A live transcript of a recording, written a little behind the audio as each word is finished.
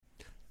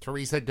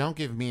Teresa, don't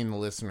give me and the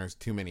listeners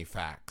too many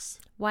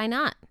facts. Why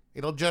not?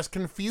 It'll just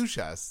confuse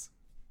us.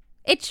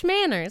 It's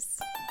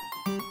manners.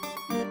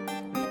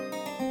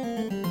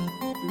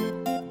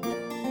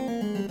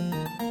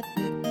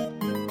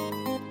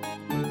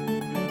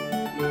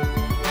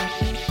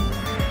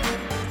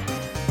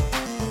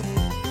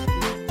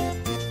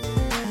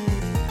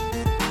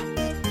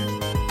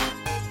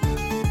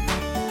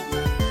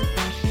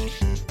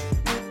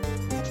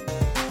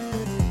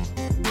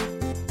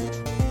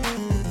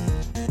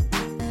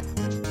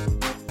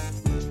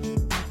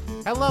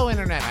 Hello,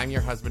 Internet. I'm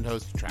your husband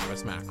host,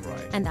 Travis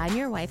McElroy. And I'm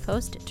your wife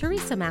host,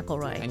 Teresa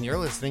McElroy. And you're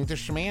listening to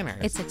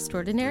Schmanners. It's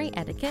extraordinary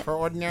etiquette. For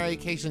ordinary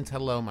occasions.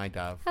 Hello, my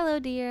dove. Hello,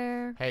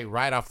 dear. Hey,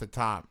 right off the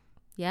top.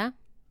 Yeah?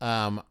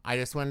 I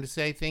just wanted to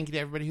say thank you to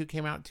everybody who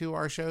came out to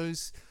our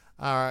shows.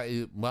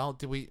 Well,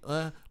 did we?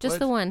 Just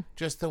the one.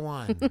 Just the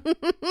one.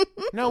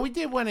 No, we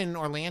did one in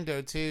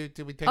Orlando, too.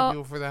 Did we thank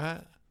people for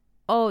that?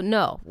 Oh,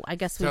 no. I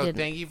guess we didn't. So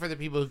thank you for the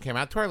people who came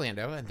out to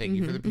Orlando, and thank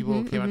you for the people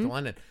who came out to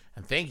London.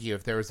 And thank you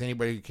if there was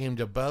anybody who came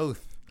to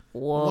both.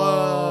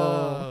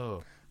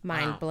 Whoa.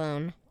 Mind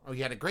blown. Oh,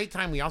 you had a great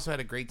time. We also had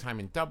a great time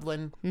in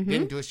Dublin.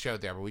 Didn't do a show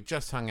there, but we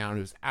just hung out. It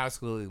was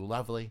absolutely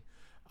lovely.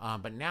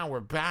 But now we're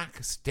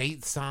back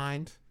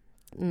stateside.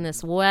 In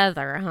this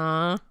weather,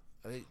 huh?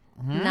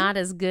 Not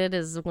as good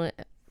as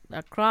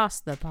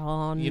across the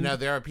pond. You know,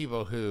 there are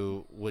people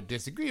who would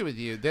disagree with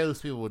you. Those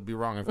people would be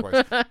wrong, of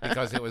course,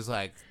 because it was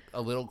like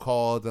a little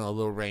cold and a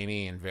little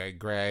rainy and very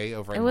gray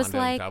over in London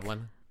and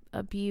Dublin.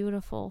 A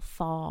beautiful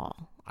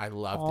fall. I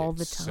loved all it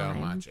the time. so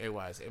much. It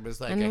was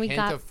like a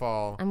hint of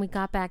fall. And we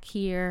got back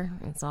here.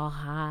 It's all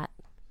hot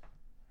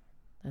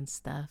and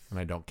stuff. And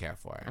I don't care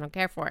for it. I don't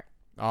care for it.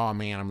 Oh,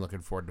 man, I'm looking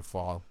forward to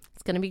fall.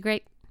 It's going to be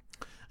great.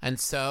 And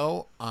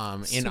so,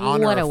 in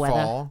honor of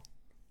fall,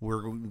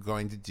 we're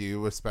going to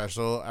do a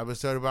special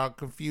episode about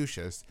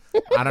Confucius.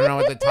 I don't know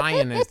what the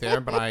tie-in is there,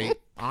 but I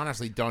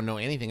honestly don't know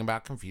anything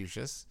about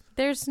Confucius.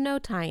 There's no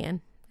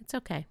tie-in. It's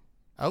okay.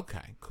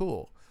 Okay,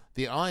 cool.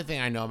 The only thing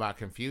I know about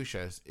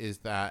Confucius is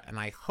that, and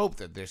I hope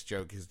that this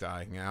joke is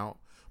dying out,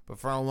 but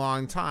for a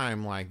long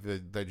time, like,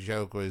 the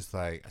joke was,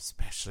 like,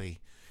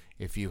 especially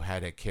if you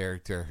had a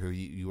character who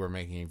you were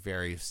making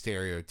very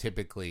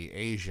stereotypically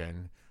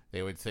Asian,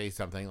 they would say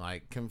something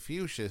like,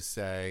 Confucius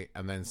say,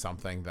 and then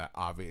something that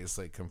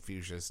obviously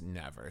Confucius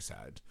never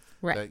said.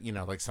 Right. That, you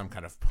know, like some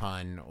kind of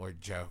pun or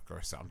joke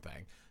or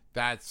something.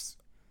 That's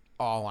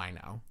all I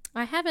know.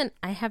 I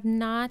have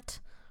not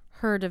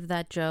heard of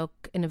that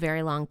joke in a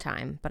very long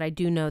time, but I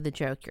do know the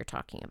joke you're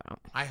talking about.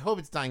 I hope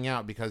it's dying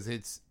out because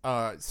it's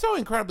so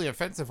incredibly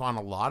offensive on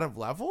a lot of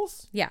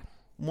levels. Yeah.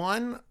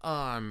 One,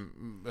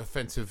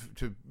 offensive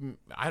to,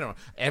 I don't know,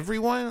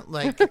 everyone.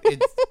 Like,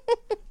 it's...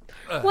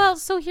 Well,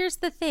 so here's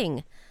the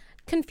thing.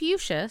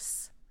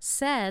 Confucius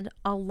said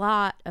a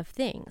lot of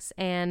things,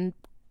 and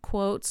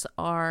quotes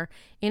are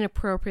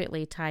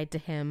inappropriately tied to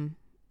him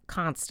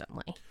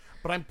constantly.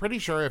 But I'm pretty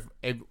sure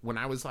if when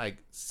I was like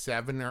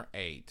 7 or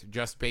 8,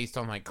 just based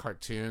on like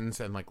cartoons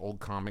and like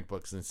old comic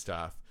books and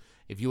stuff,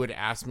 if you would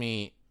ask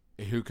me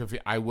who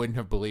I wouldn't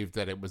have believed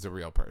that it was a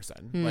real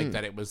person. Like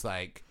that it was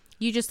like...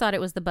 You just thought it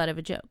was the butt of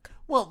a joke.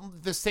 Well,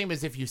 the same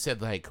as if you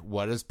said like,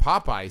 what does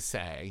Popeye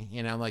say?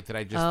 You know, like that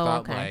I just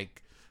thought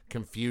like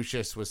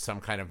Confucius was some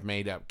kind of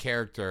made up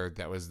character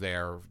that was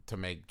there to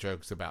make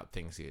jokes about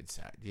things he had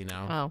said, you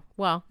know? Oh,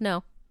 well,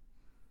 no.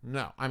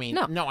 No, I mean,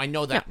 no I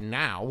know that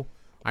now.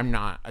 I'm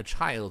not a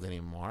child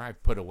anymore.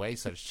 I've put away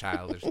such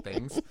childish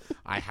things.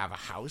 I have a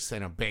house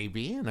and a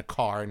baby and a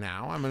car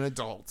now. I'm an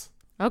adult.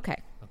 Okay.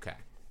 Okay.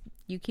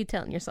 You keep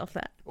telling yourself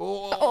that.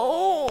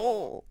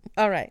 Oh.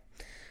 All right.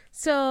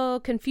 So,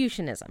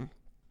 Confucianism.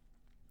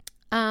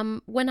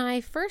 When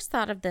I first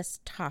thought of this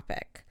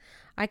topic,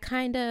 I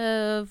kind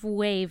of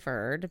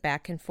wavered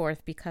back and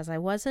forth because I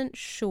wasn't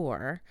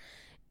sure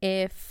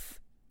if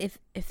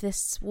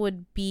this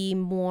would be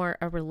more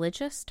a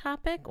religious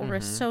topic or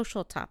a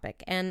social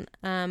topic. And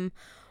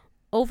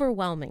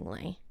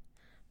overwhelmingly,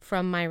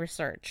 from my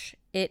research,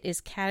 it is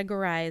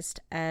categorized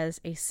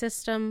as a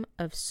system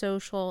of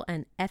social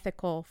and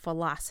ethical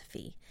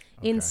philosophy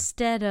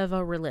instead of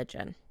a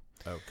religion.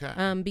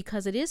 Okay.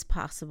 Because it is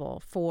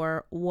possible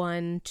for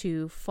one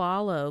to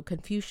follow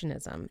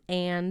Confucianism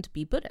and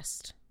be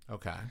Buddhist.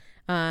 Okay.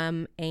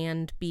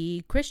 And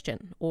be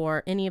Christian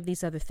or any of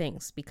these other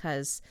things,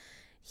 because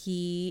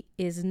he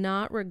is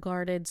not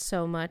regarded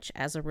so much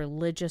as a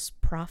religious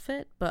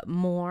prophet, but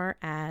more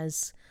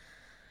as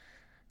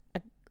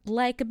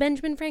like a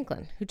Benjamin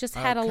Franklin, who just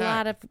had a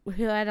lot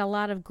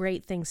of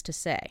great things to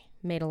say.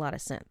 Made a lot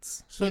of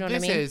sense. So you know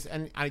this what I mean? is,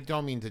 and I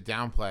don't mean to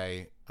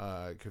downplay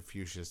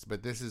Confucius,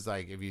 but this is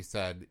like if you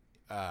said,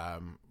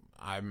 I'm,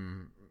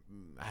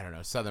 I don't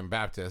know, Southern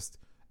Baptist,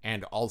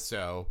 and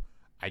also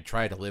I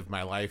try to live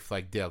my life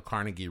like Dale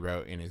Carnegie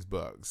wrote in his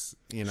books,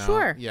 you know?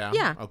 Sure. Yeah.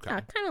 Yeah. Okay.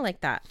 Kind of like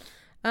that.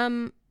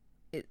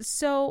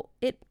 So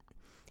it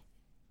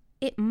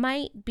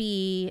might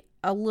be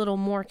a little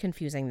more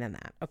confusing than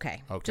that.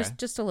 Okay.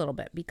 Just a little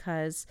bit,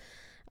 because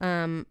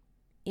in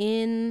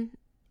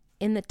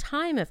the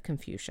time of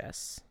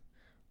Confucius,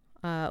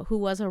 who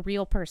was a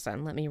real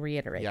person. Let me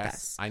reiterate Yes,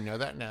 this. I know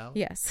that now.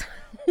 Yes.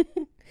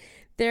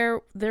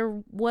 There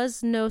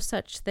was no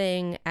such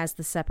thing as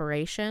the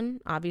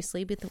separation,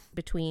 obviously,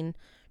 between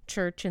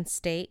church and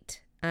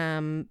state,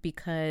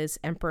 because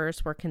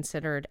emperors were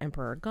considered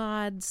emperor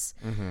gods,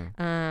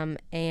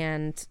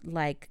 and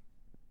like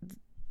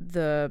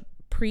the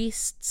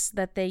priests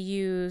that they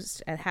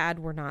used and had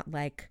were not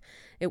like,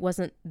 it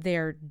wasn't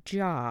their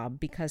job,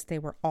 because they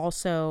were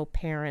also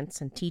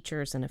parents and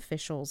teachers and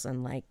officials,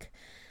 and like,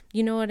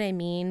 you know what I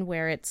mean,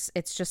 where it's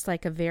just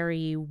like a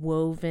very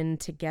woven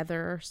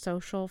together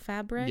social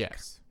fabric.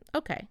 Yes.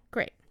 Okay,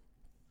 great.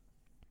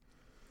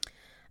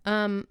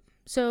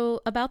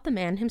 So about the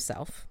man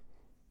himself,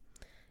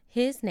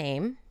 his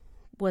name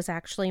was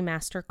actually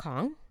Master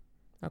Kong.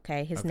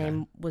 Okay, his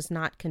name was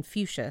not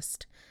Confucius.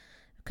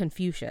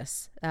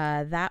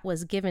 That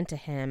was given to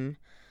him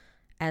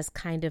as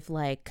kind of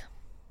like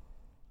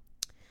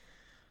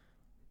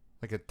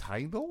a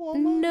title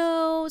almost?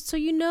 No. So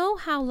you know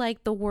how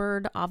like the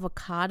word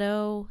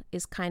avocado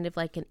is kind of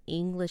like an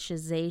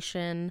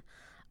Englishization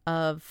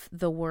of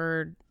the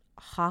word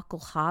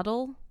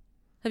hockle-hoddle?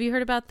 Have you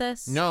heard about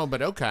this? No,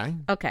 but okay.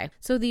 Okay.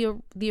 So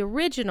the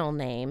original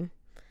name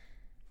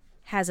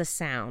has a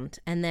sound,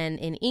 and then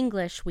in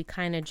English we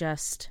kind of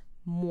just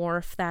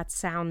morph that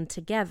sound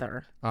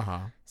together.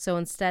 So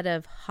instead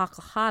of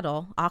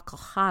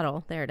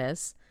hockle-hoddle, there it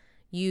is,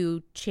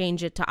 you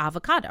change it to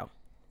avocado.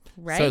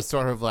 Right? So it's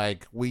sort of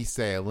like we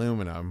say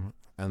aluminum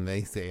and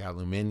they say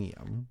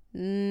aluminium.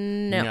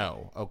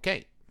 No.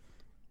 Okay.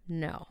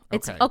 No.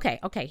 It's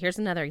okay. Here's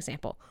another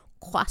example.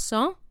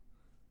 Croissant,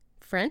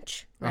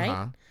 French,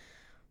 right?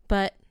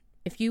 But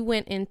if you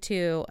went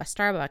into a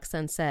Starbucks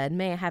and said,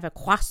 "May I have a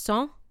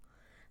croissant?"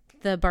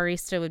 the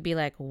barista would be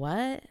like,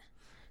 "What?"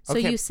 So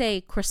you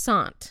say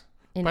croissant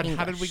in English. But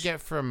how did we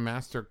get from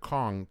Master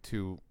Kong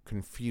to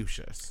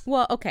Confucius?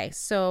 Well, okay.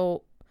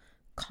 So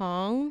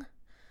Kong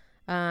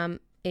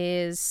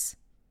is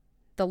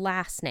the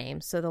last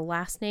name. So the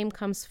last name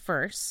comes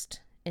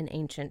first in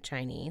ancient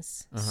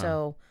Chinese.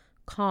 So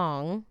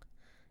Kong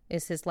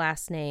is his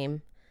last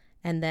name,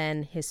 and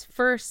then his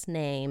first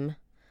name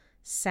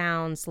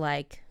sounds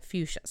like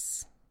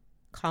Fucius.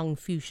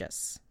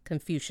 Confucius.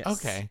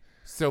 Okay.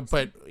 So,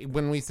 but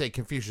when we say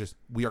Confucius,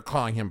 we are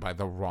calling him by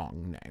the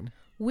wrong name.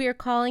 We're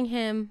calling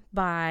him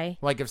by...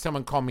 Like if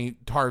someone called me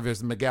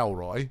Tarvis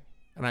McElroy,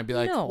 and I'd be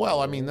like, No.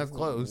 well, I mean, that's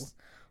close.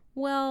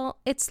 Well,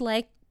 it's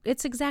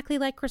exactly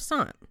like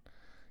croissant.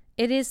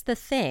 It is the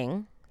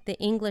thing. The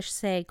English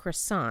say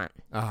croissant.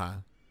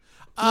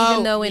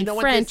 Even though in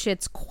French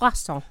it's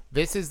croissant.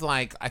 This is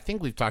like, I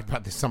think we've talked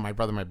about this on My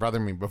Brother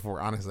and Me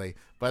before, honestly.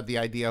 But the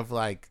idea of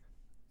like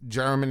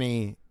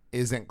Germany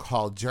isn't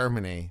called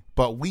Germany,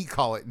 but we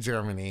call it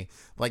Germany.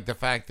 Like the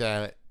fact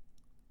that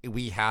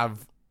we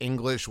have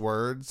English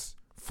words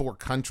for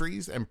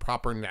countries and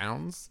proper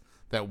nouns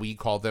that we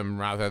call them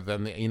rather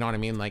than, you know what I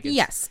mean? Like,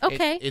 yes,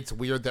 okay. It's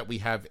weird that we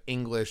have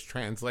English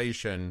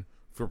translation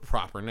for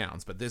proper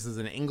nouns, but this is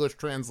an English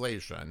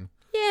translation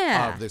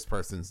of this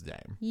person's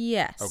name.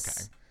 Yes.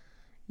 Okay.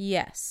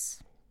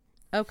 Yes.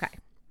 Okay.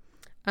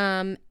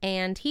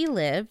 And he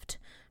lived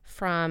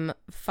from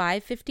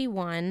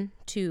 551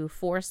 to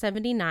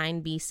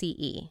 479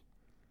 BCE.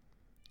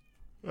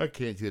 I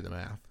can't do the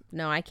math.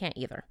 No, I can't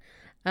either.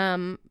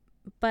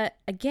 But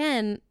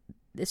again,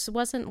 this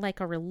wasn't like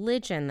a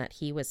religion that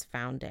he was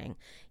founding.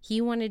 He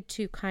wanted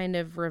to kind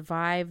of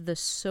revive the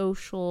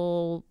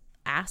social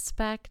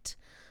aspect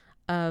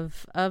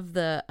of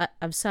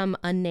some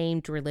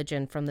unnamed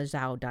religion from the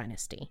Zhou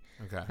dynasty.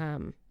 Okay.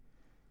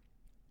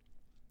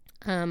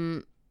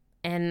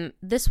 And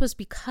this was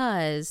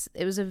because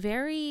it was a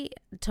very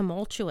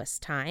tumultuous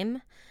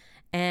time,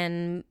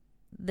 and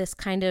this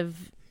kind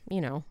of,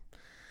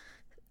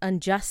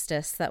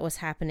 injustice that was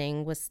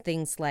happening was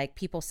things like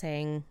people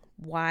saying,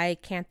 why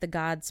can't the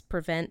gods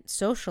prevent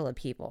social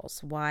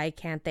upheavals? Why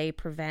can't they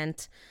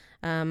prevent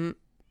an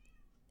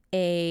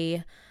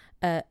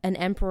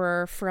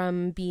emperor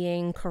from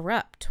being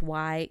corrupt?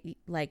 Why,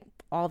 like,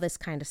 all this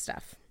kind of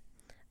stuff.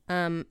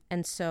 And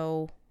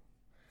so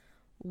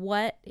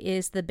what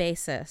is the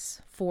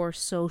basis for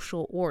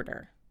social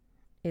order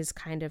is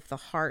kind of the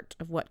heart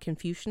of what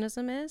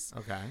Confucianism is.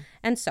 Okay.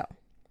 And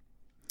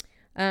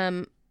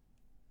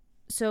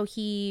so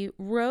he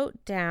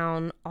wrote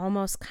down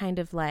almost kind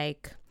of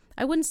like,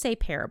 I wouldn't say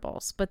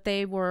parables, but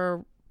they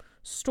were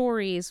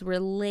stories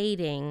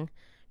relating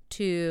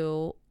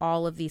to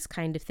all of these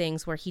kind of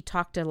things, where he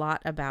talked a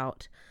lot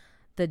about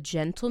the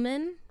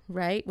gentleman,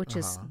 right? Which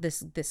is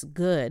this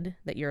good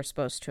that you're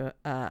supposed to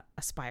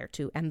aspire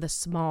to, and the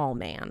small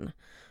man,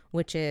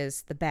 which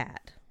is the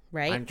bad,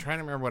 right? I'm trying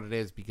to remember what it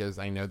is, because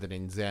I know that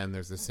in Zen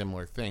there's a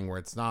similar thing where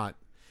it's not,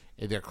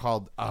 they're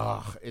called,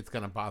 it's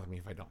going to bother me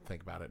if I don't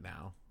think about it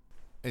now.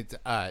 It's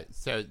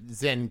so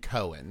Zen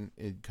Koan,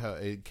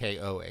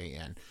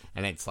 Koan,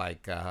 and it's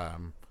like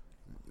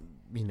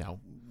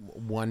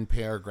one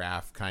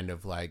paragraph kind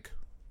of like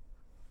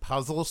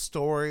puzzle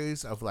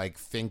stories of like,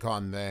 think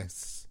on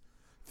this,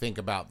 think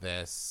about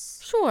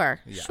this. Sure.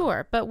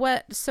 Yeah. But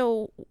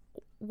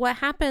what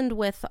happened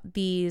with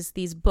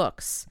these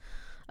books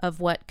of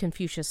what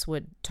Confucius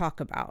would talk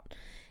about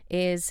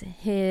is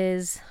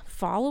his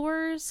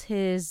followers,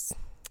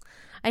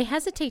 I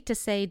hesitate to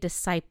say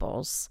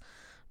disciples,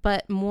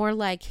 but more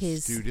like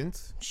his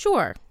students.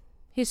 Sure,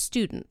 his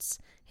students,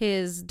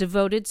 his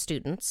devoted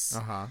students.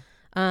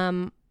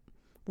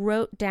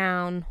 Wrote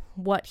down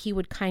what he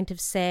would kind of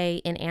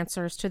say in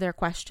answers to their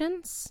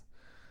questions.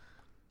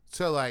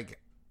 So, like,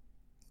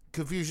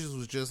 Confucius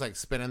was just, like,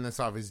 spinning this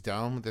off his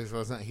dome.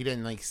 He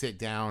didn't, like, sit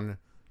down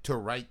to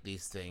write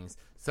these things.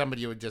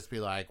 Somebody would just be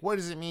like, what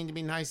does it mean to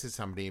be nice to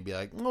somebody? He'd be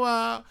like,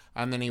 well,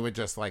 and then he would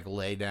just, like,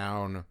 lay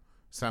down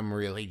some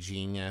really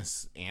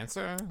genius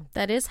answer.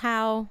 That is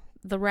how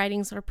the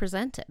writings are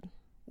presented.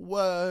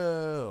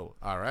 Whoa.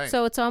 All right.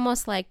 So it's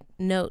almost like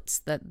notes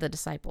that the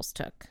disciples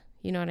took.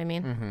 You know what I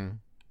mean? Mm-hmm.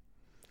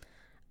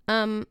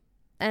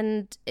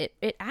 And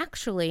it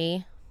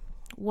actually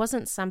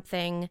wasn't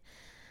something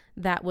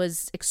that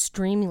was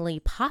extremely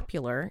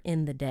popular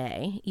in the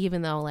day,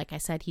 even though, like I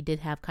said, he did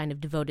have kind of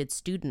devoted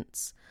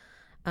students.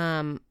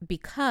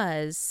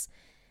 Because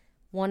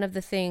one of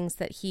the things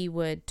that he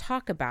would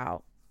talk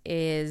about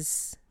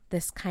is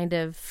this kind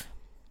of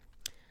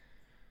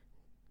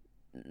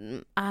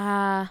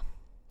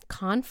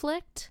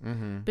conflict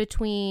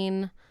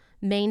between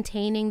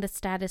maintaining the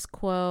status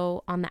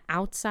quo on the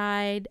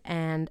outside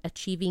and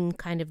achieving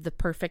kind of the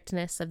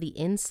perfectness of the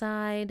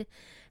inside.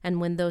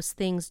 And when those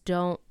things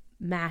don't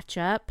match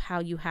up, how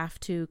you have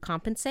to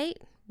compensate,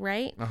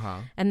 right?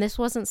 And this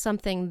wasn't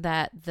something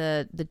that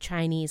the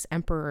Chinese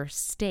emperor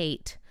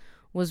state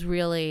was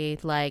really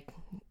like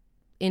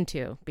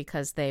into,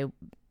 because they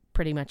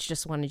pretty much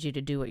just wanted you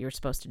to do what you're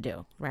supposed to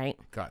do, right?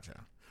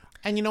 Gotcha.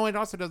 And you know, it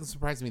also doesn't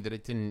surprise me that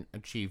it didn't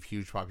achieve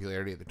huge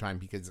popularity at the time,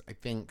 because I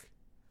think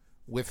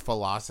with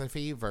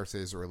philosophy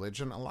versus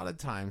religion, a lot of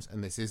times,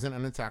 and this isn't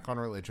an attack on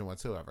religion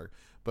whatsoever,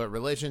 but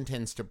religion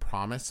tends to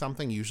promise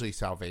something, usually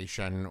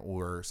salvation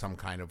or some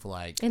kind of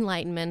like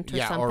enlightenment or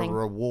something.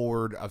 Or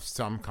reward of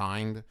some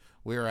kind.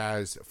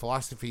 Whereas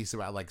philosophies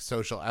about like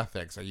social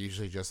ethics are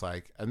usually just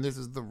like, and this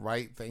is the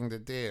right thing to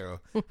do.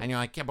 And you're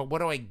like, yeah, but what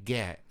do I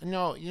get?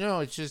 No,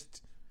 it's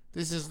just,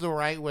 this is the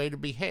right way to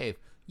behave.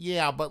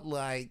 Yeah, but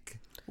like,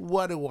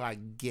 what do I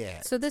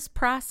get? So this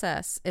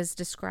process is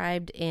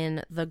described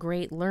in The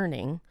Great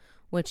Learning,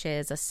 which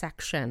is a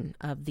section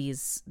of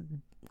these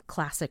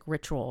classic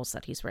rituals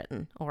that he's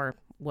written, or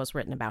was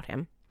written about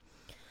him.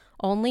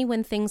 Only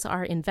when things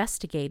are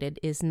investigated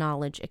is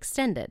knowledge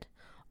extended.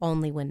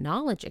 Only when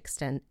knowledge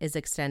is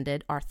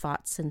extended are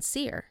thoughts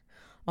sincere.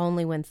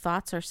 Only when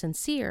thoughts are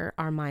sincere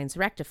are minds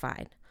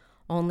rectified.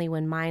 Only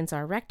when minds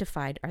are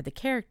rectified are the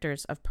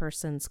characters of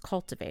persons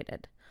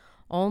cultivated.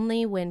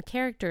 Only when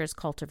character is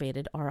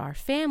cultivated are our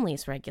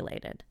families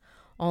regulated.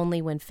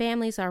 Only when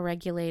families are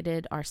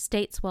regulated are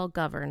states well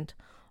governed.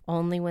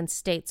 Only when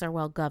states are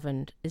well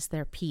governed is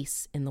there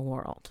peace in the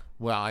world.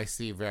 Well, I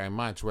see very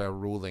much where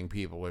ruling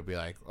people would be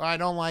like, I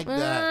don't like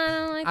that.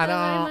 I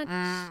don't like that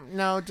very much.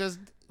 No, just,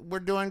 we're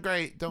doing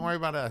great. Don't worry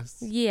about us.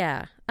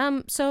 Yeah.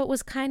 So it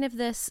was kind of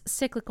this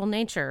cyclical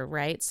nature,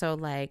 right? So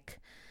like,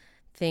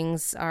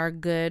 things are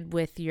good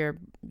with your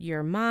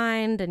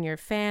mind and your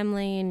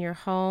family and your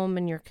home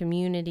and your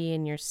community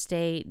and your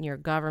state and your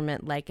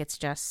government. Like, it's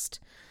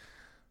just,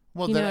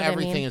 well, then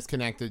everything is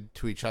connected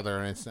to each other.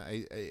 And it's,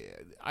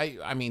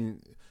 I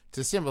mean,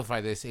 to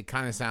simplify this, it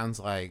kind of sounds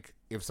like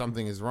if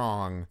something is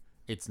wrong,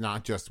 it's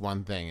not just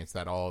one thing. It's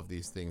that all of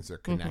these things are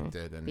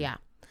connected. And yeah.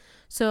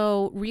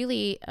 So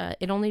really,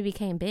 it only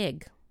became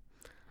big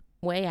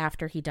way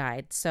after he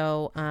died.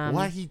 So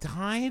what, he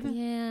died?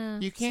 Yeah.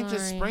 You can't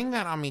just spring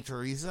that on me,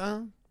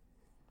 Teresa.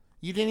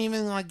 You didn't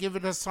even like give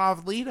it a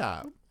soft lead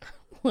up.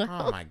 Well,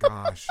 oh my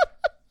gosh.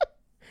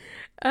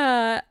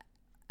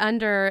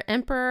 Under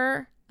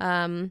Emperor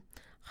Han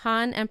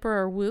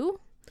Emperor Wu,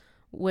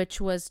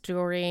 which was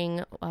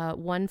during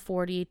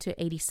 140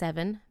 to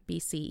 87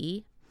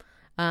 BCE,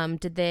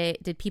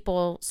 did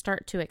people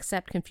start to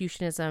accept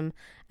Confucianism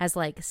as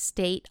like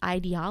state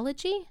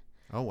ideology?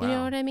 Oh wow. You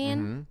know what I mean?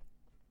 Mm-hmm.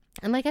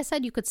 And like I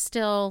said, you could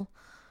still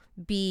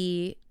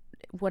be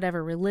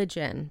whatever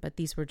religion, but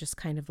these were just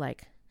kind of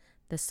like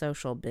the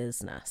social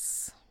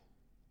business.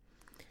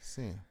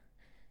 See.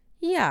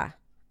 Yeah.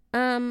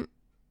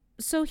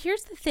 So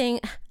here's the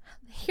thing.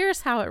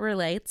 Here's how it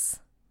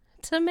relates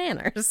to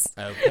manners.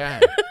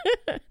 Okay.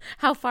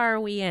 How far are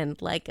we in?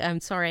 Like,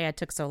 I'm sorry I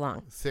took so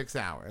long. 6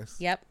 hours.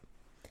 Yep.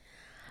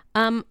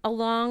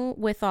 Along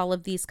with all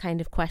of these kind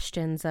of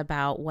questions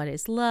about what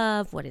is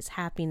love, what is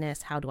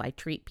happiness, how do I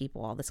treat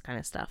people, all this kind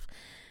of stuff.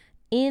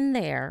 In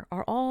there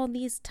are all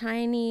these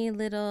tiny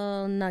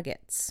little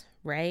nuggets,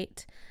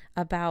 right?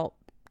 About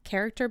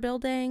character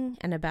building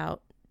and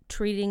about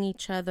treating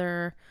each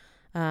other.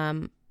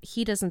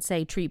 He doesn't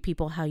say treat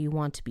people how you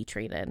want to be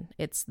treated.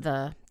 It's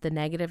the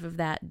negative of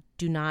that.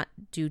 Do not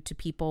do to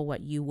people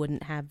what you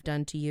wouldn't have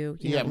done to you.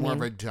 You know more I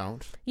mean? of a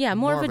don't. Yeah,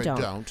 more of a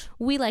don't.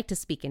 We like to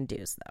speak in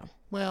do's, though.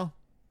 Well,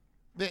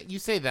 you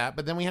say that,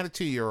 but then we had a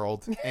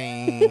 2-year-old,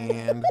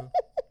 and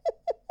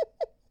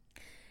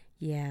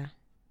yeah.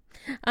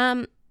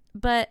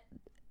 But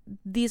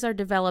these are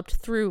developed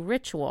through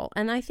ritual.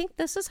 And I think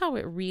this is how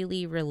it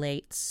really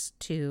relates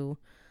to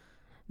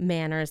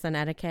manners and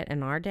etiquette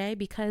in our day,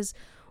 because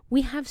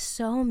we have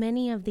so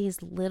many of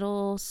these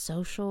little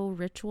social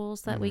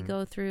rituals that we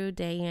go through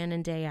day in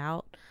and day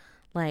out.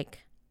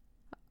 Like,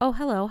 oh,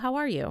 hello, how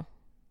are you?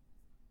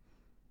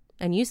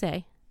 And you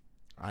say,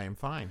 I am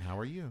fine. How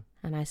are you?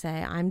 And I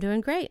say, I'm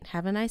doing great.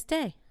 Have a nice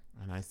day.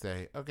 And I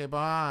say, okay,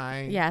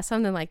 bye. Yeah,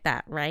 something like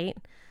that, right?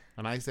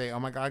 And I say, oh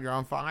my God, you're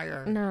on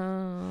fire.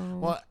 No.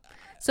 Well,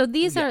 so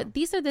these are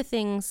the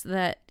things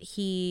that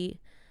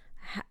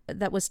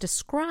that was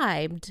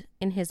described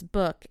in his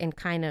book in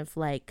kind of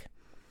like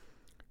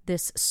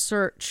this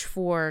search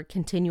for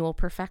continual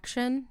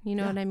perfection. You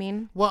know what I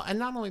mean? Well, and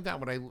not only that,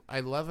 what I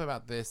love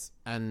about this,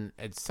 and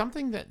it's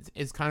something that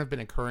has kind of been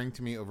occurring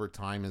to me over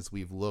time as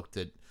we've looked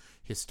at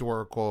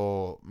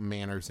historical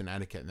manners and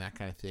etiquette and that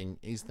kind of thing,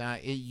 is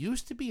that it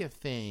used to be a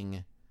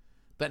thing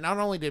that not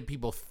only did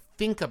people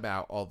think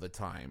about all the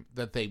time,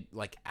 that they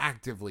like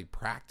actively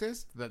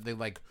practiced, that they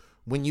like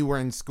when you were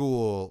in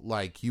school,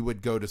 like you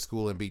would go to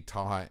school and be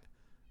taught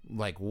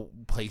like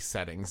place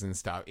settings and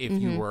stuff if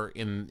you were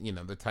in, you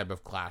know, the type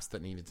of class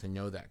that needed to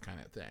know that kind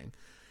of thing.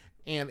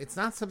 And it's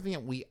not something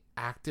that we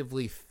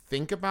actively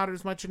think about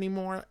as much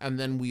anymore. And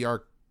then we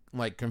are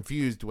like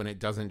confused when it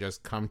doesn't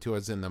just come to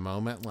us in the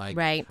moment. Like,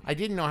 right. I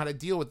didn't know how to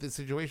deal with this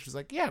situation. It's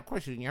like, yeah, of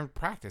course you haven't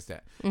practiced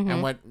it.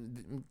 And what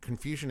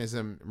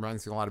Confucianism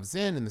runs through a lot of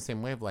Zen in the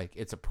same way of like,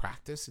 it's a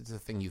practice. It's a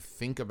thing you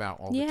think about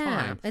all the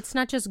time. It's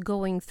not just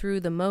going through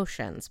the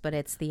motions, but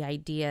it's the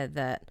idea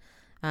that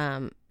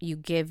you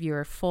give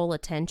your full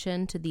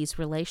attention to these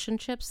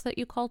relationships that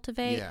you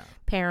cultivate,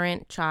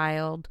 parent,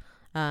 child,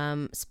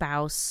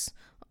 spouse,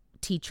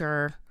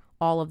 teacher,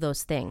 all of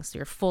those things,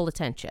 your full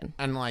attention.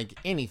 And like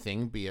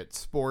anything, be it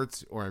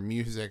sports or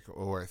music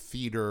or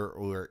theater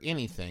or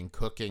anything,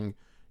 cooking,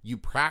 you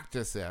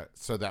practice it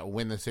so that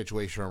when the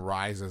situation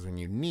arises when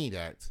you need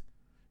it,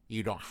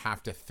 you don't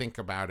have to think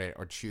about it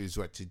or choose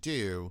what to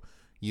do.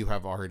 You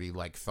have already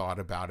like thought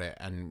about it,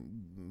 and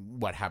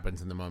what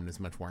happens in the moment is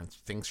much more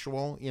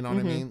instinctual. You know what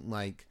I mean?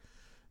 Like,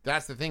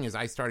 that's the thing is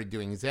I started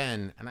doing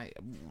Zen, and I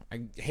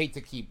hate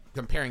to keep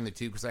comparing the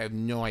two because I have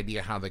no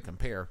idea how they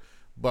compare.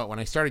 But when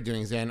I started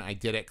doing Zen, I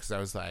did it because I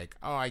was like,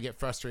 oh, I get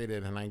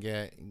frustrated and I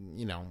get,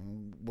 you know,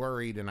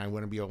 worried, and I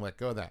want to be able to let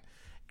go of that.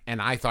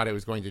 And I thought it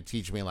was going to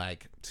teach me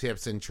like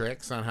tips and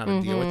tricks on how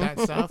to deal with that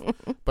stuff.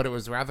 But it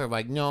was rather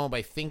like, no,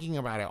 by thinking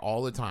about it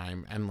all the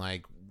time and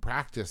like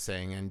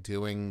practicing and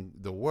doing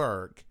the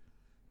work,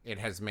 it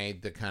has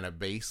made the kind of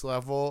base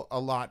level a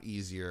lot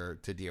easier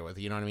to deal with.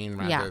 You know what I mean?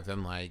 Rather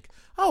than like,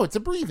 oh, it's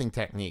a breathing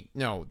technique.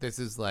 No, this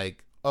is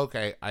like,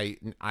 okay, I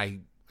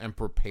am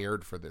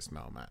prepared for this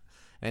moment.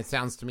 And it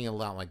sounds to me a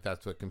lot like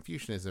that's what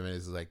Confucianism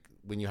is. Like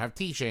when you have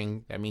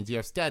teaching, that means you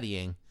have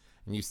studying,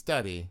 and you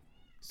study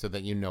so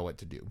that you know what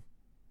to do.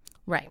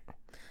 Right.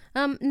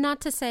 Not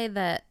to say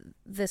that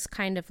this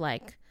kind of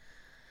like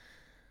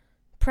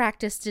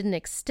practice didn't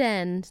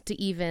extend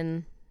to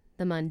even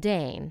the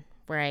mundane,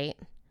 right?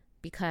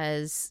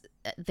 Because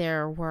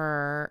there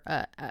were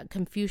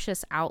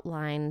Confucius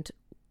outlined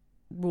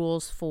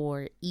rules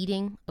for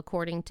eating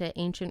according to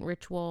ancient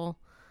ritual.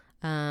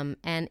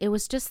 And it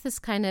was just this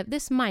kind of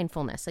this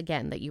mindfulness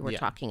again that you were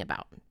talking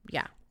about.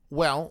 Yeah.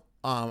 Well,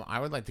 I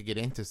would like to get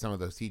into some of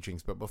those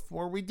teachings, but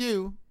before we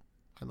do,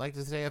 I'd like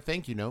to say a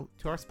thank you note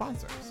to our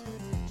sponsors.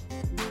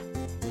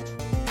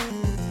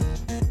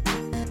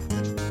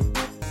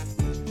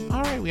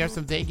 All right, we have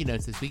some thank you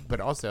notes this week,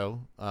 but also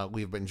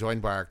we've been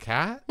joined by our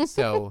cat.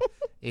 So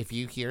if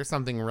you hear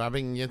something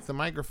rubbing against the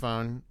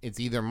microphone, it's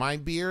either my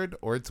beard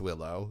or it's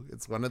Willow.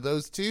 It's one of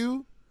those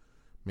two,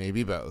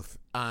 maybe both.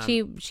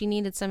 She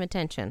needed some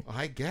attention.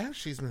 I guess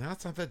she's been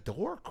outside the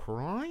door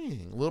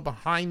crying, a little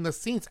behind the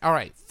scenes. All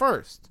right,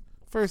 first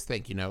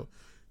thank you note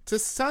to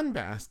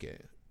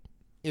Sunbasket.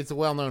 It's a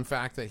well-known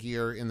fact that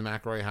here in the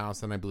McElroy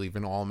house, and I believe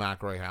in all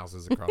McElroy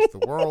houses across the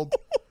world,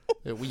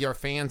 that we are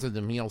fans of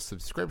the meal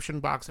subscription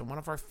box, and one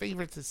of our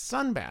favorites is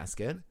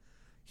Sunbasket.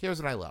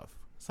 Here's what I love.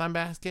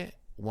 Sunbasket,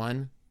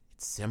 one,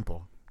 it's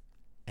simple,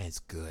 and it's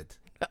good.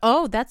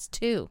 Oh, that's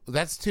two.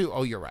 That's two.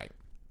 Oh, you're right.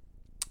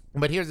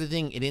 But here's the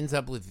thing. It ends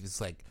up with this,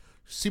 like,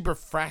 super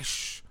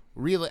fresh,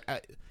 really,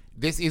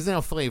 this isn't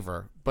a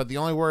flavor, but the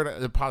only word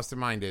that pops to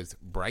mind is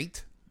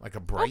bright, like a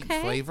bright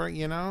flavor,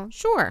 you know?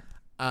 Sure.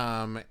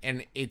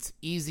 And it's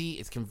easy,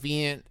 it's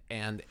convenient,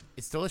 and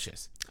it's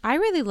delicious. I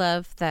really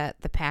love that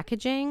the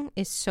packaging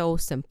is so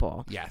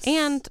simple. Yes.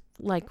 And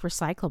like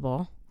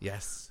recyclable.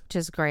 Yes. Which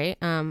is great.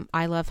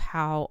 I love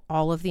how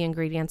all of the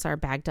ingredients are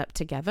bagged up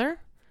together.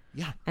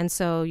 Yeah. And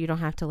so you don't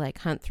have to like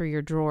hunt through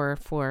your drawer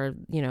for,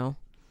 you know,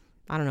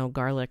 I don't know,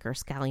 garlic or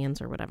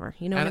scallions or whatever.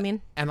 You know what I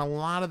mean? And a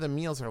lot of the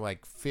meals are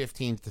like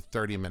 15 to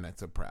 30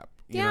 minutes of prep.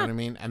 You know what I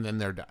mean? And then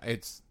they're done.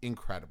 It's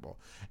incredible.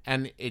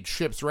 And it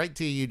ships right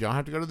to you. You don't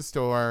have to go to the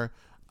store.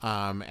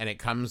 And it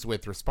comes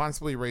with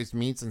responsibly raised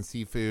meats and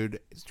seafood.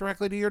 It's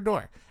directly to your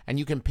door. And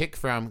you can pick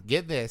from,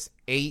 get this,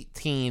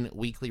 18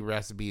 weekly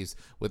recipes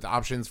with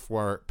options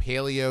for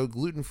paleo,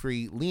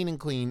 gluten-free, lean and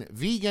clean,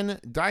 vegan,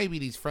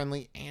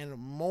 diabetes-friendly, and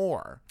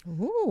more.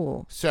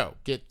 Ooh. So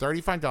get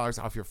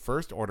 $35 off your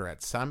first order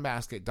at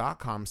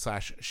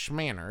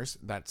sunbasket.com/schmanners.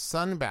 That's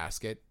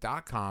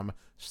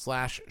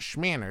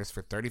sunbasket.com/schmanners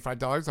for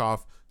 $35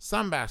 off.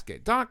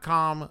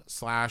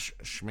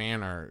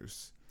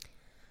 sunbasket.com/schmanners.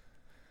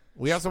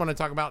 We also want to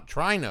talk about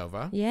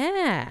Trinova.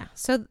 Yeah.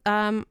 So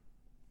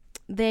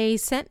they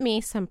sent me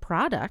some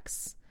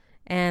products,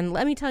 and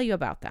let me tell you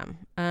about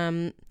them.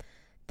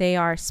 They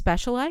are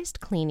specialized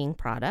cleaning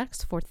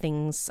products for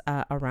things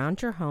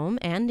around your home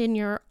and in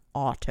your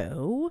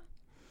auto.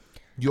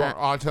 Your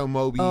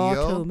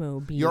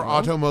automobile. Your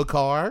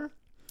automocar.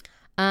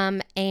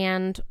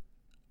 And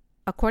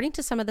according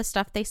to some of the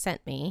stuff they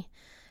sent me,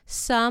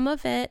 some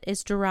of it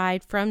is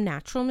derived from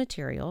natural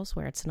materials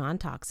where it's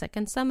non-toxic,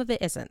 and some of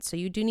it isn't. So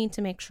you do need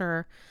to make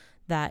sure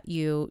that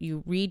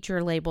you read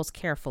your labels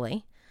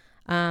carefully.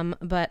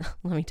 But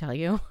let me tell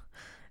you,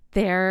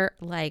 their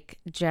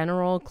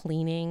general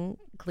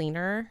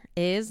cleaner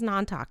is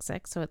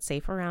non-toxic, so it's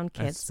safe around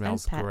kids and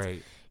pets. It smells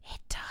great. It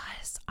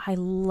does. I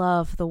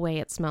love the way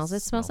it smells.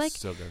 It smells like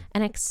so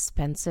an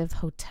expensive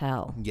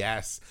hotel.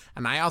 Yes.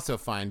 And I also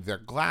find their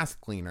glass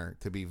cleaner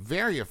to be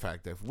very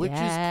effective, which is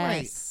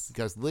great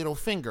because little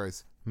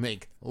fingers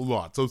make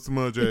lots of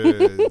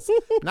smudges.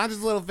 Not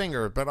just little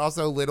finger, but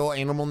also little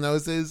animal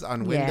noses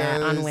on windows.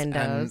 Yeah, on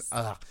windows.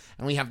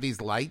 And we have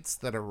these lights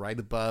that are right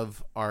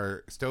above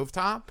our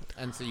stovetop.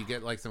 And so you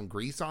get some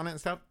grease on it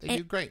and stuff. They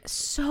do great.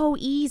 So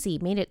easy.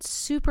 Made it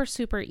super,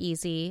 super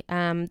easy.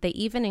 They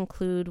even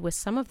include with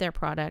some of their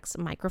products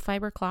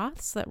microfiber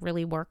cloths that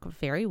really work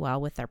very well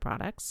with their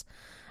products.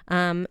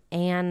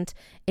 And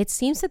it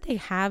seems that they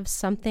have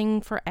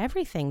something for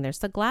everything. There's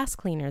the glass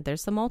cleaner.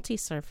 There's the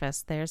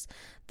multi-surface. There's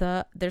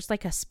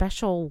like a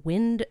special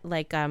wind,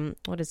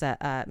 what is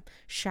that?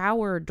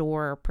 Shower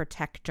door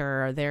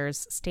protector.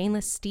 There's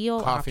stainless steel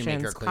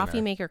options.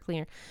 Coffee maker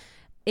cleaner.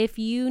 If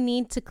you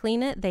need to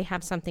clean it, they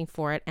have something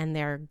for it, and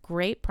they're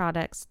great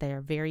products.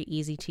 They're very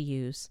easy to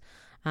use.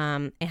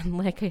 And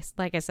like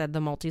I said, the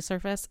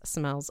multi-surface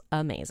smells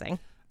amazing.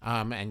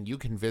 And you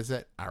can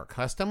visit our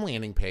custom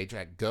landing page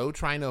at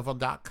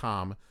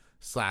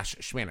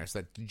gotrinova.com/schmanners.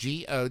 That's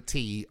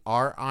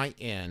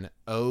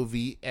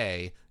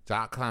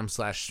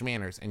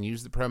GOTRINOVA.com/schmanners and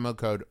use the promo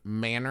code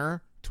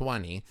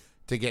MANNER20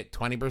 to get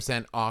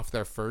 20% off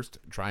their first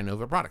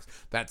Trinova products.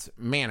 That's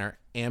Manner,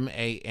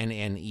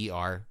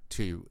 MANNER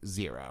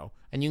 20.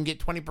 And you can get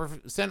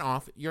 20%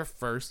 off your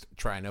first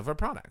Trinova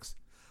products.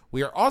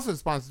 We are also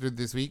sponsored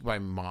this week by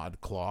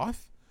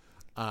ModCloth.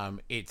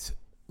 It's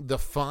the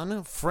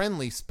fun,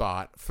 friendly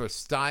spot for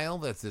style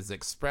that's as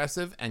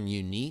expressive and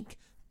unique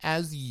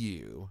as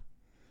you.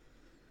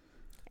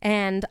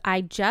 And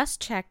I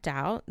just checked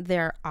out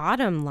their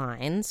autumn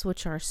lines,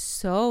 which are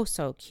so,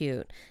 so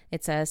cute.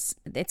 It's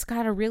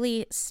got a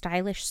really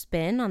stylish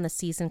spin on the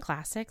season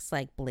classics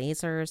like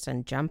blazers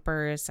and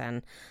jumpers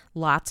and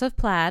lots of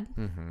plaid.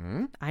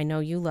 Mm-hmm. I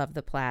know you love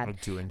the plaid. I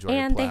do enjoy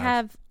And plaid. they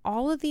have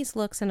all of these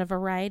looks in a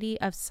variety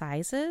of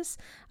sizes,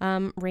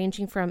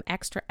 ranging from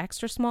extra,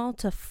 extra small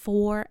to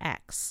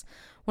 4X.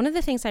 One of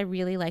the things I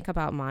really like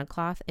about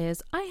ModCloth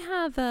is I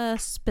have a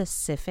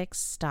specific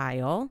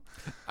style.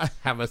 I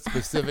have a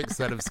specific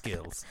set of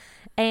skills.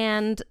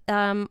 And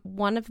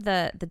one of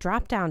the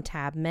drop-down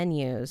tab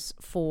menus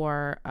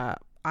for,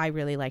 I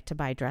really like to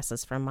buy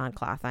dresses from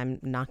ModCloth, I'm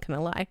not going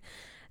to lie.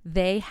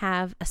 They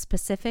have a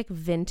specific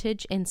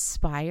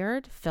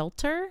vintage-inspired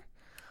filter.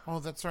 Oh,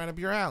 that's right up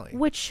your alley.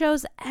 Which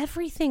shows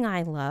everything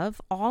I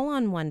love all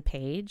on one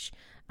page.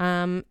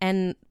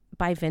 And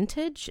by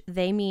vintage,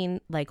 they mean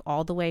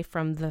all the way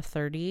from the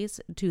 30s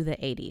to the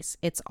 80s.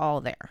 It's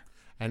all there.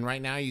 And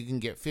right now you can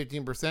get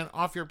 15%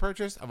 off your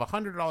purchase of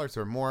 $100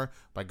 or more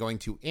by going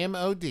to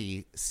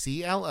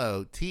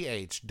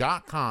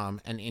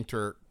modcloth.com and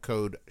enter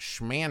code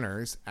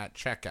SCHMANNERS at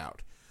checkout.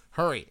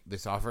 Hurry,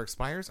 this offer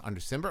expires on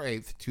December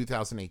 8th,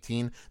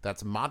 2018.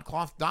 That's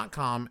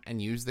modcloth.com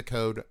and use the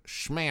code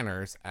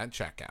SCHMANNERS at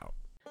checkout.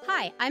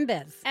 Hi, I'm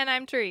Biz. And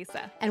I'm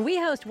Teresa. And we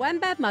host One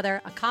Bad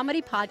Mother, a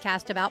comedy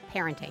podcast about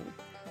parenting.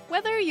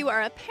 Whether you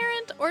are a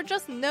parent or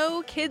just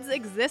know kids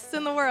exist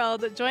in the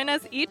world, join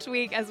us each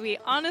week as we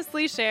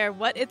honestly share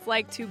what it's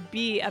like to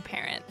be a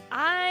parent.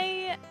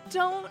 I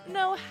don't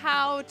know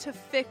how to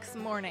fix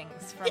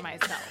mornings for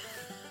myself.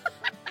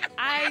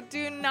 I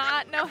do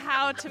not know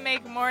how to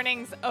make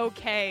mornings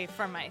okay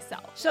for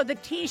myself. So the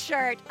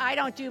t-shirt, I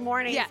don't do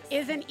mornings, yes,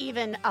 isn't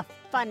even a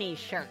funny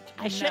shirt.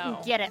 I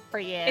shouldn't get it for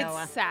you.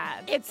 It's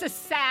sad. It's a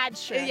sad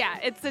shirt. Yeah,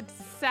 it's a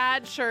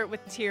sad shirt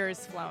with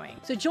tears flowing.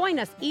 So join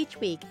us each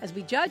week as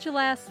we judge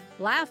less,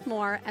 laugh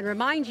more, and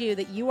remind you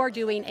that you are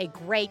doing a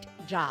great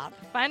job.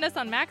 Find us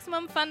on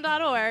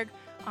MaximumFun.org,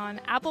 on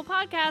Apple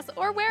Podcasts,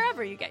 or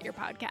wherever you get your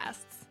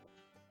podcasts.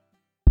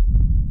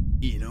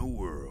 In a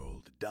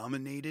world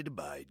dominated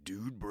by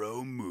Dude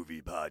Bro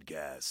movie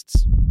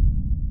podcasts,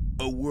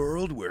 A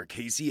world where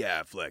Casey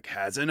Affleck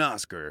has an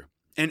Oscar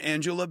and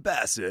Angela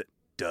Bassett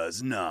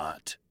does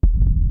not.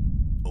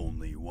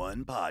 Only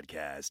one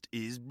podcast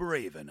is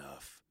brave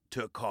enough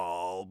to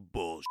call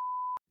bullshit.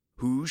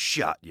 Who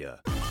Shot Ya?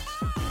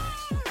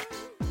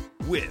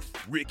 With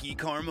Ricky A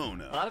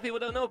Carmona, lot of people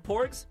don't know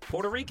Porg's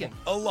Puerto Rican.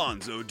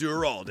 Alonzo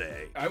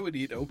Duralde, I would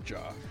eat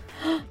Oakjaw.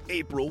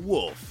 April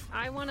Wolf,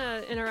 I want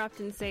to interrupt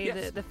and say Yes.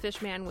 that the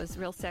fish man was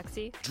real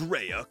sexy.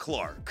 Drea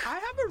Clark, I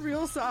have a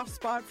real soft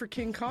spot for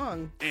King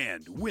Kong.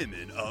 and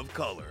women of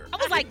color. I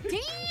was like,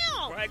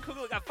 damn! Brian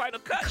Coogler got final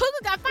cut. Cougar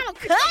got final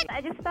cut!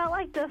 I just felt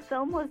like the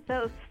film was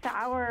so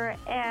sour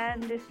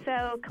and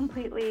so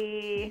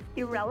completely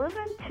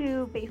irrelevant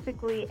to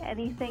basically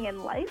anything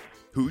in life.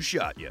 Who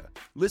Shot Ya?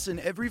 Listen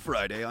every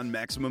Friday on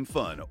Maximum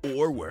Fun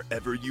or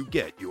wherever you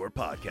get your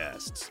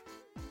podcasts.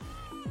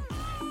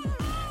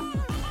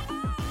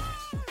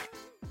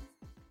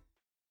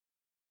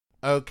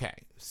 Okay,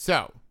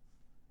 so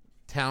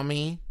tell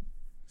me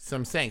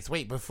some sayings.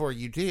 Wait, before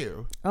you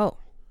do, Oh,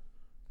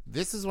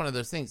 this is one of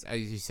those things,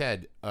 as you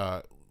said,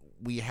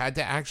 we had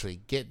to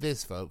actually get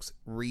this, folks,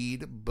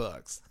 read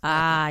books.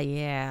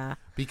 yeah.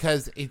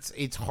 Because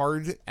it's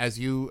hard, as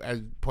you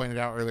pointed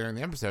out earlier in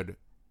the episode,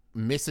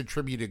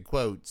 misattributed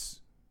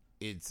quotes.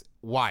 It's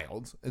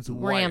wild. It's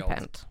wild.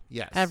 Rampant.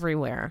 Yes.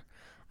 Everywhere.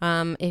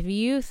 If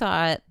you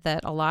thought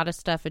that a lot of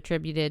stuff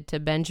attributed to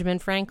Benjamin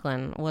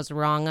Franklin was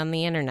wrong on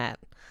the internet,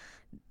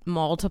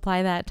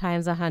 multiply that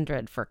times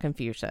 100 for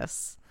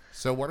Confucius.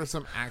 So what are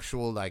some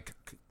actual, like,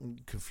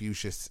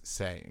 Confucius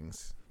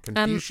sayings?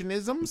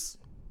 Confucianisms?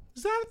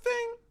 Is that a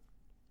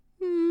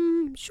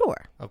thing?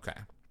 Sure. Okay.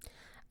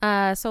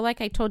 So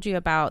like I told you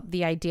about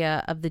the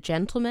idea of the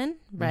gentleman,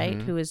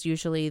 right, who is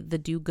usually the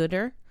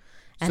do-gooder.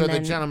 So the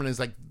gentleman is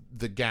like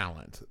the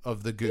gallant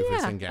of the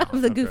goofus and gallant.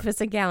 of the Okay.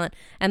 goofus and gallant.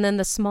 And then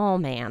the small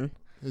man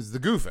Is the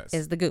goofus.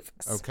 is the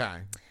goofus.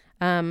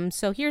 Okay.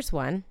 So here's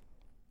one.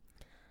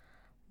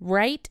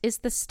 Right is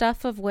the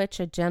stuff of which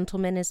a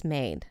gentleman is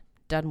made,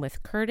 done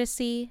with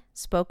courtesy,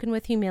 spoken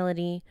with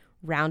humility,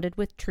 rounded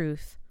with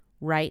truth.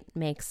 Right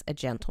makes a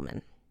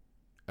gentleman.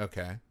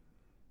 Okay.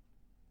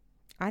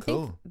 I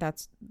Cool.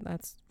 think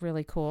that's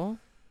really cool,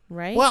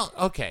 right? Well,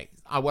 okay.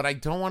 What I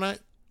don't want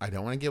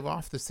to give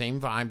off the same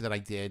vibe that I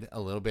did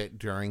a little bit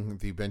during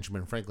the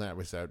Benjamin Franklin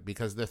episode,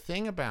 because the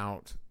thing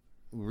about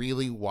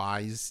really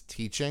wise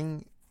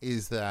teaching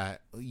is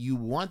that you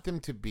want them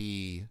to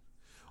be,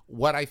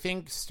 what I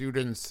think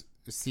students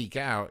seek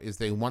out is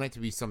they want it to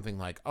be something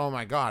like, oh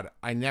my God,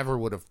 I never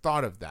would have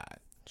thought of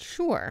that.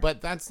 sure.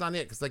 But that's not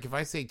it. Because, like, if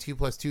I say 2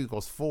 + 2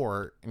 =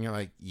 4, and you're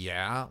like,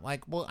 yeah,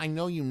 like, well, I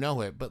know you know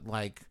it, but,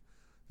 like,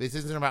 this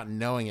isn't about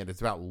knowing it.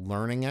 It's about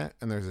learning it.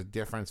 And there's a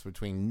difference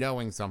between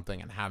knowing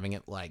something and having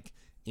it, like,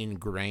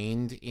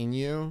 ingrained in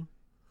you.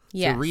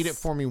 Yes. So read it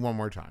for me one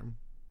more time.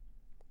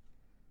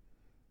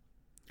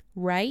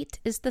 Right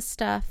is the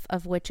stuff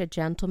of which a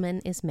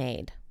gentleman is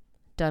made,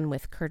 done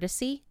with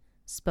courtesy,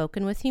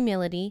 spoken with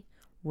humility,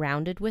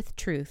 rounded with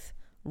truth.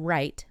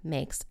 Right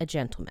makes a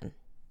gentleman.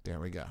 There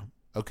we go.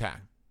 Okay.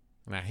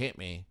 Now hit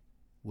me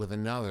with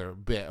another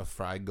bit of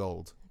fried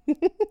gold.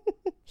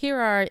 Here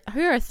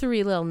are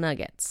 3 little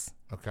nuggets.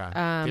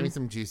 Okay. Give me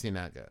some juicy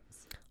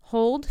nuggets.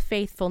 Hold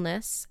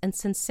faithfulness and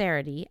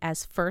sincerity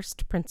as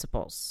first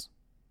principles.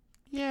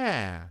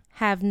 Yeah.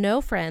 Have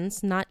no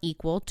friends not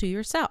equal to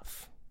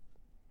yourself.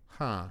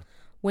 Huh.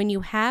 When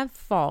you have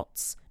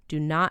faults, do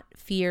not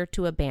fear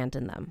to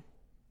abandon them.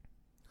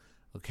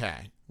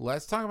 Okay.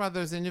 Let's talk about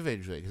those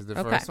individually. Because the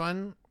Okay. first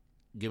one,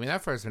 give me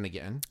that first one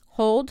again.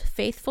 Hold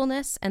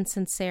faithfulness and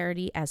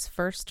sincerity as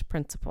first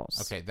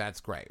principles. Okay, that's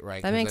great,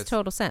 right? That 'Cause makes that's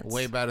total sense.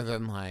 Way better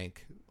than,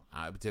 like,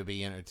 to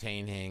be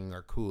entertaining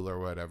or cool or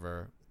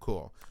whatever.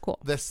 Cool. Cool.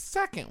 The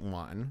second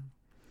one,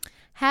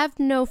 Have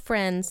no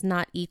friends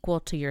not equal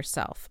to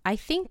yourself. I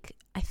think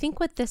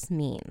what this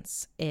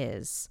means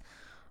is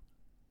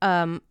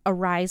a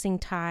rising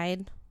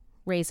tide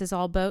raises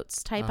all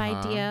boats type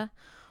idea,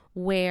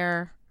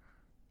 where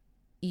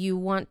you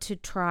want to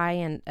try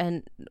and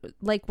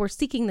like, we're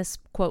seeking this,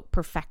 quote,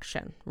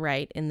 perfection,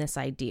 right, in this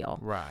ideal.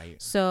 right.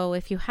 So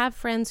if you have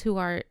friends who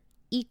are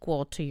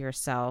equal to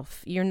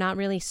yourself, you're not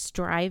really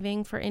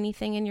striving for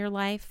anything in your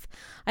life.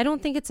 I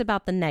don't think it's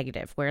about the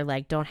negative, where,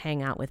 like, don't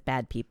hang out with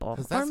bad people.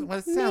 'Cause that's Or what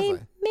it sounds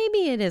like.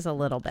 Maybe it is a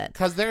little bit.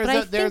 'Cause there's But I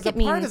a- there's think a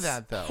it part of means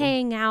that, though.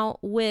 hang out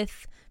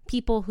with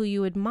people who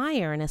you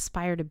admire and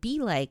aspire to be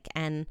like.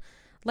 And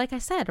like I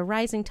said, a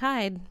rising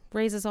tide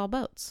raises all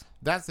boats.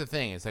 That's the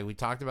thing. It's like we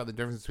talked about the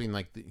difference between,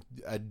 like,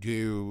 a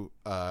do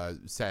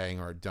saying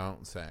or a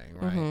don't saying,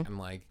 right? And,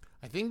 like,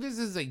 I think this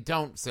is a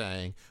don't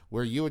saying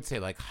where you would say,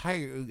 like,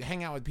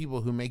 hang out with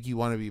people who make you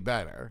want to be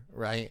better,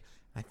 right?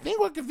 I think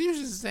what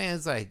Confucius is saying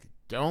is, like,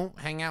 don't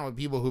hang out with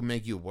people who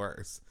make you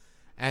worse.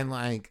 And,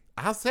 like,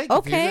 I'll say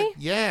Confucius. Okay.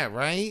 Yeah,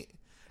 right?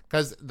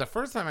 Because the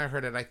first time I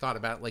heard it, I thought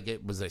about, like,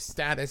 it was a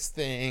status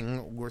thing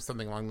or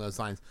something along those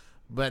lines.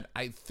 But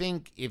I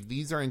think if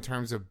these are in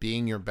terms of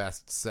being your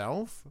best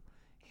self,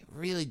 it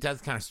really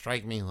does kind of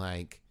strike me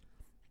like,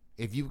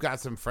 if you've got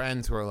some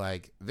friends who are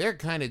like, they're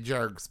kind of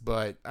jerks,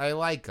 but I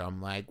like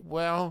them, like,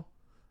 well,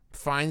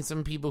 find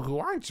some people who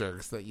aren't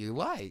jerks that you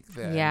like.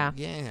 Then. Yeah.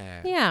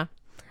 Yeah.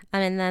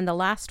 And then the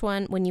last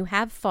one, when you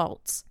have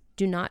faults,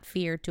 do not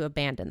fear to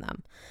abandon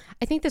them.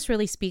 I think this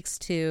really speaks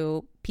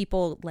to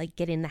people like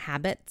get in the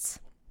habits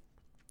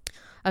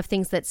of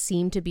things that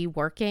seem to be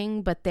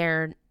working, but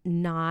they're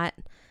not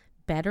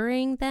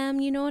bettering them.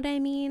 You know what I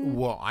mean?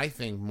 Well, I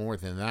think more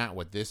than that,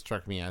 what this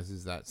struck me as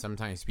is that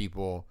sometimes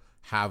people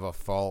have a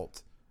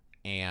fault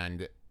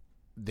and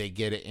they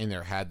get it in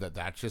their head that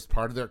that's just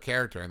part of their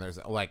character. And there's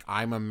like,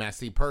 I'm a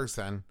messy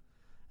person.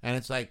 And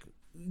it's like,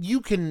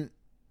 you can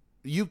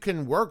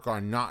work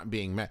on not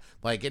being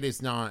like, it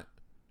is not,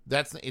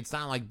 it's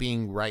not like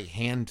being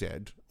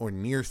right-handed or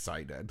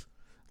nearsighted.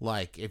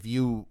 Like, if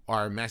you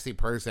are a messy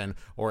person,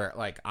 or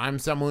like, I'm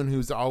someone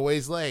who's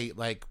always late,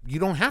 like, you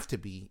don't have to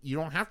be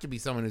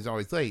someone who's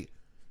always late.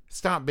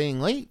 Stop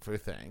being late for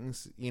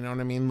things. You know what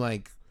I mean?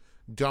 Like,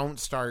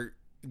 don't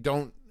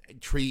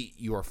treat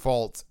your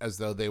faults as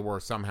though they were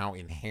somehow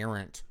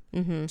inherent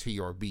to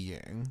your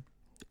being.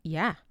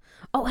 Yeah.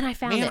 Oh, and I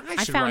found it.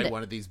 I should write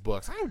one of these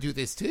books. I would do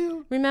this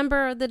too.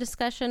 Remember the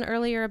discussion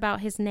earlier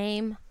about his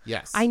name?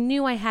 Yes. I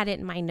knew I had it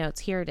in my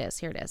notes. Here it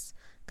is.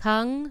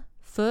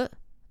 Confucius.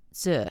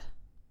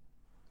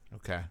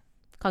 Okay.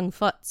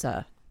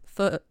 Confucius.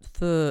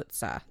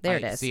 There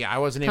it is. See, I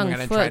wasn't even going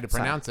to try to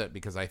pronounce it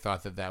because I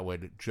thought that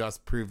would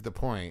just prove the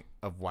point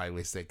of why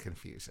we say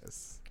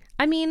Confucius.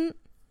 I mean,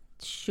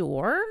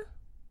 sure,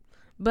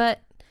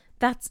 but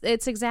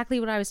it's exactly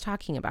what I was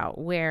talking about,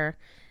 where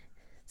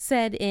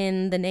said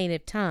in the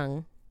native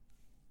tongue,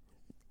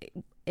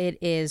 it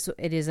is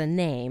a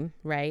name,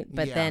 right?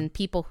 But then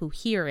people who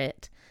hear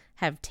it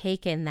have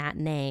taken that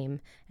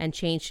name and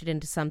changed it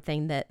into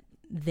something that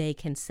they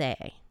can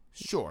say.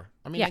 Sure.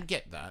 I mean, I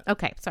get that.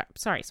 Okay.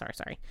 Sorry.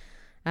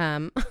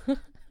 I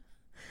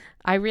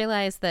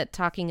realize that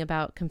talking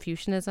about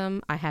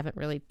Confucianism, I haven't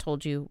really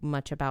told you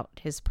much about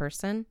his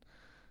person.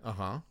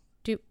 Uh-huh.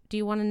 Do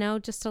you want to know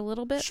just a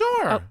little bit?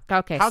 Sure. Oh,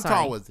 okay. How sorry.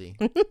 tall was he?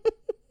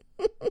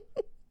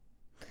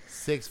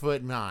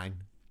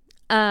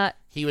 6'9".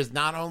 He was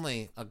not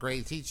only a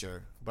great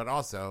teacher, but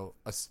also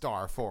a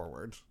star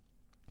forward.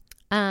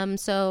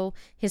 So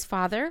his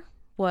father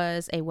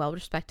was a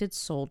well-respected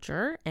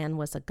soldier and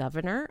was a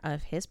governor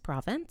of his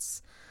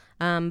province,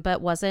 but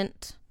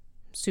wasn't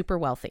super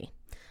wealthy.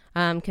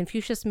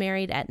 Confucius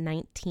married at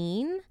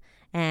 19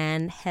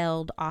 and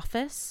held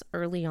office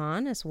early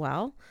on as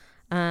well.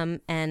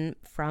 And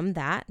from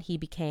that, he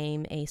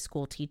became a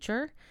school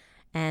teacher.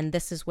 And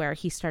this is where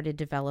he started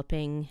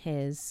developing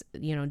his,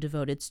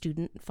 devoted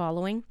student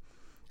following.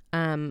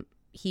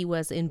 He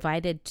was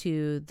invited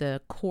to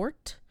the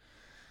court.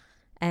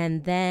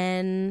 And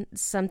then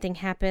something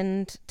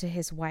happened to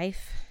his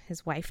wife.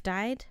 His wife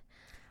died.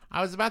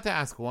 I was about to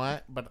ask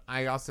what, but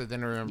I also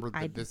then remembered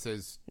that this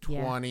is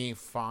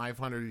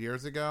 2,500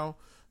 years ago.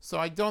 So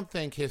I don't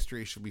think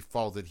history should be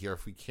faulted here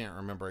if we can't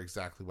remember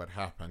exactly what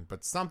happened.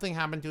 But something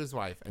happened to his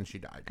wife, and she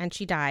died.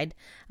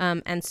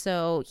 And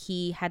so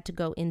he had to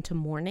go into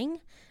mourning.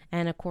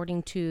 And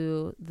according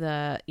to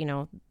the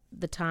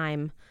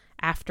time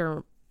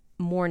after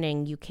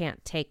mourning, you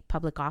can't take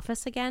public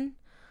office again.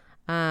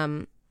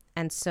 And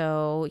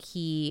so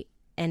he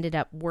ended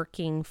up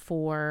working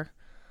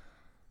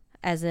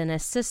as an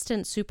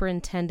assistant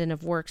superintendent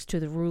of works to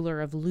the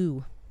ruler of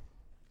Lu.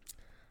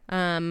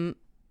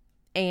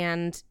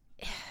 And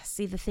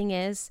see, the thing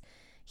is,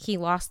 he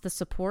lost the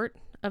support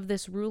of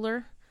this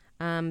ruler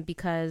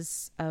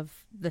because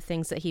of the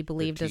things that he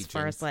believed as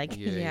far as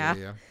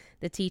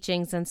the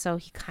teachings. And so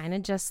he kind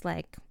of just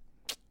like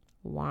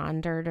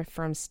wandered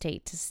from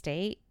state to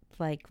state,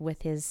 like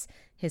with his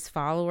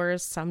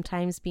followers,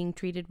 sometimes being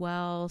treated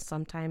well,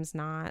 sometimes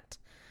not.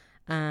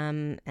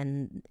 And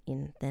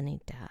then he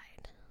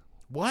died.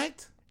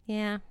 What?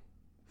 Yeah.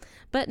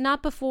 But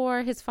not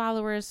before his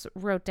followers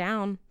wrote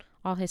down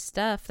all his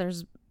stuff.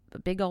 There's a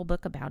big old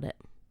book about it.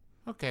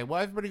 Okay,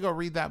 well, everybody go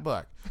read that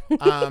book.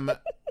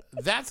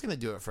 That's going to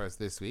do it for us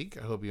this week.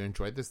 I hope you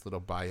enjoyed this little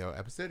bio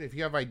episode. If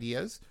you have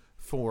ideas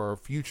for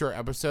future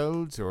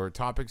episodes or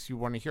topics you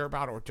want to hear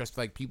about, or just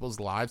like people's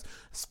lives,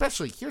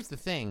 especially, here's the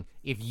thing.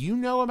 If you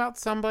know about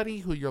somebody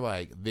who you're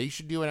like, they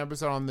should do an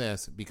episode on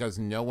this because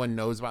no one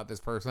knows about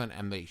this person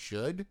and they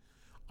should,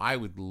 I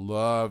would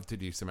love to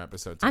do some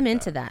episodes. I'm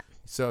into that.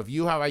 So if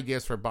you have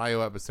ideas for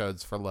bio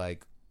episodes for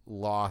like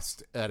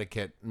lost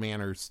etiquette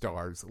manners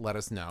stars, let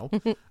us know.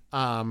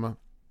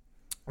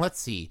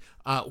 Let's see.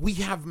 We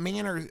have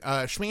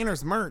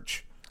Schmanners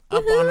merch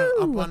up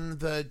on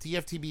the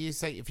DFTBA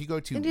site. If you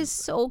go to, it is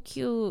so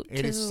cute.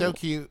 It is so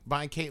cute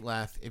by Kate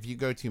Leth. If you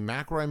go to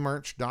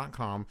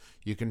McRoyMerch.com,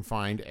 you can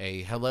find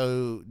a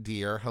Hello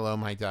Dear, Hello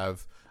My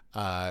Dove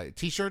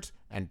t-shirt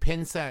and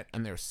pin set,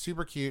 and they're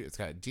super cute. It's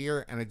got a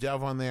deer and a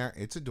dove on there.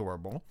 It's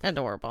adorable.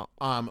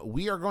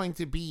 We are going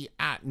to be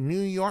at New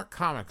York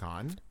Comic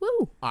Con.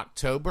 Woo!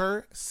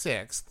 October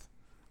 6th.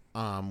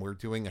 We're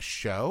doing a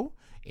show.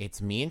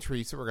 It's me and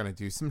Teresa. We're going to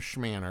do some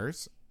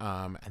schmanners.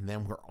 And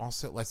then we're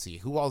also, let's see,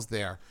 who all's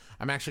there?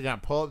 I'm actually going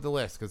to pull up the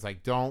list because I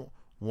don't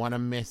want to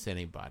miss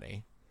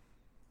anybody.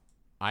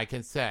 I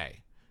can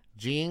say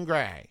Jean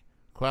Grey,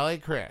 Quelly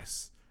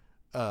Chris,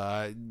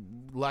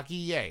 Lucky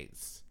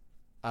Yates,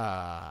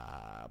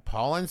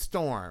 Paul and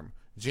Storm,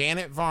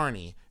 Janet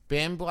Varney,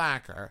 Ben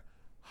Blacker,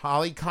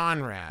 Holly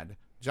Conrad,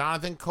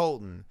 Jonathan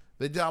Colton,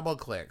 The Double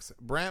Clicks,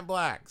 Brent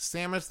Black,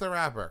 Samus the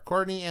Rapper,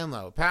 Courtney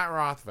Enlow, Pat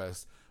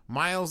Rothfuss,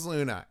 Miles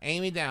Luna,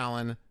 Amy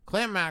Dallin,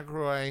 Clint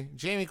McElroy,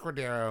 Jamie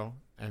Cordero,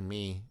 and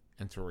me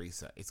and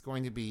Teresa. It's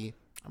going to be,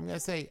 I'm going to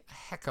say, a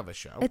heck of a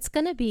show. It's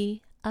going to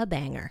be a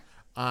banger.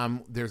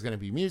 There's going to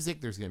be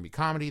music. There's going to be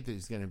comedy.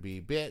 There's going to be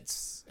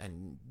bits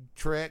and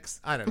tricks.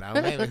 I don't know.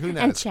 Maybe, who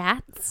knows? And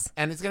chats.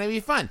 And it's going to be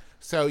fun.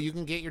 So you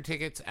can get your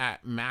tickets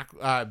at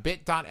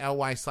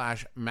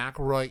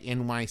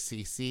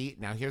bit.ly/McElroyNYCC.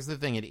 Now, here's the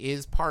thing. It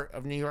is part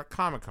of New York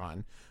Comic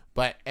Con.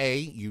 But A,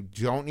 you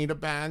don't need a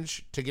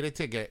badge to get a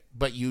ticket,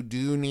 but you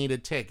do need a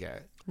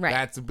ticket. Right.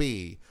 That's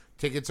B.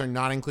 Tickets are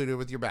not included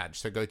with your badge.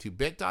 So go to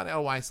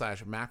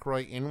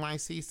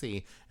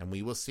bit.ly/McElroyNYCC, and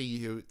we will see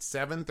you at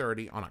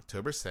 7:30 on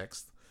October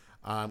 6th.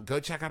 Go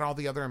check out all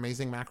the other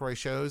amazing McElroy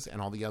shows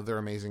and all the other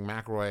amazing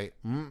McElroy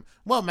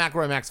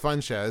Max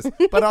Fun shows.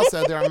 But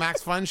also there are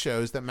Max Fun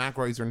shows that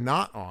McElroys are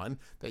not on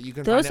that you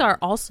can Those find are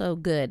also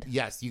good.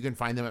 Yes, you can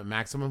find them at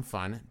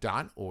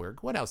MaximumFun.org.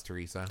 What else,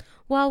 Teresa?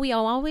 Well, we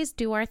always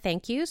do our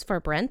thank yous for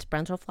Brent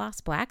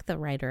Brentalfloss Black, the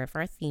writer of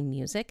our theme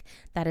music.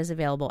 That is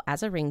available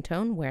as a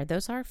ringtone where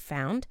those are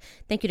found.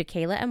 Thank you to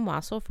Kayla M.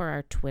 Wassel for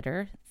our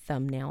Twitter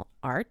thumbnail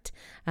art.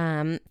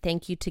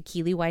 Thank you to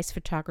Keely Weiss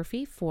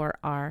Photography for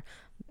our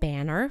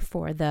banner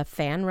for the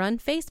fan-run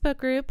Facebook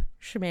group,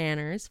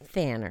 Schmanners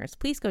Fanners.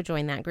 Please go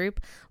join that group.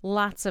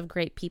 Lots of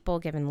great people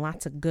giving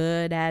lots of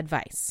good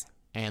advice.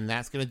 And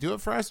that's going to do it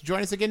for us.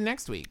 Join us again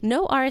next week.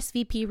 No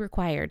RSVP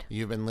required.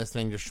 You've been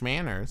listening to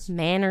Schmanners.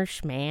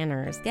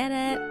 Schmanners. Get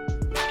it?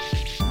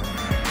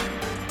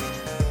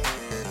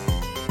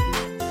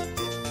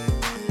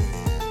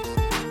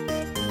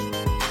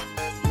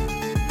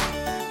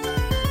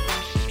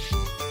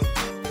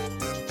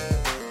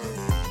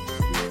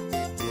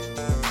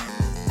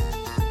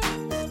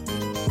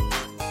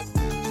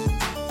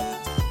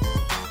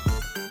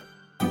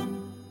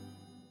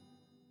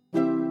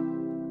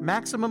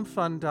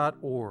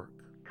 MaximumFun.org.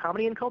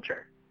 Comedy and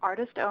culture.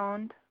 Artist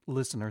owned.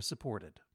 Listener supported.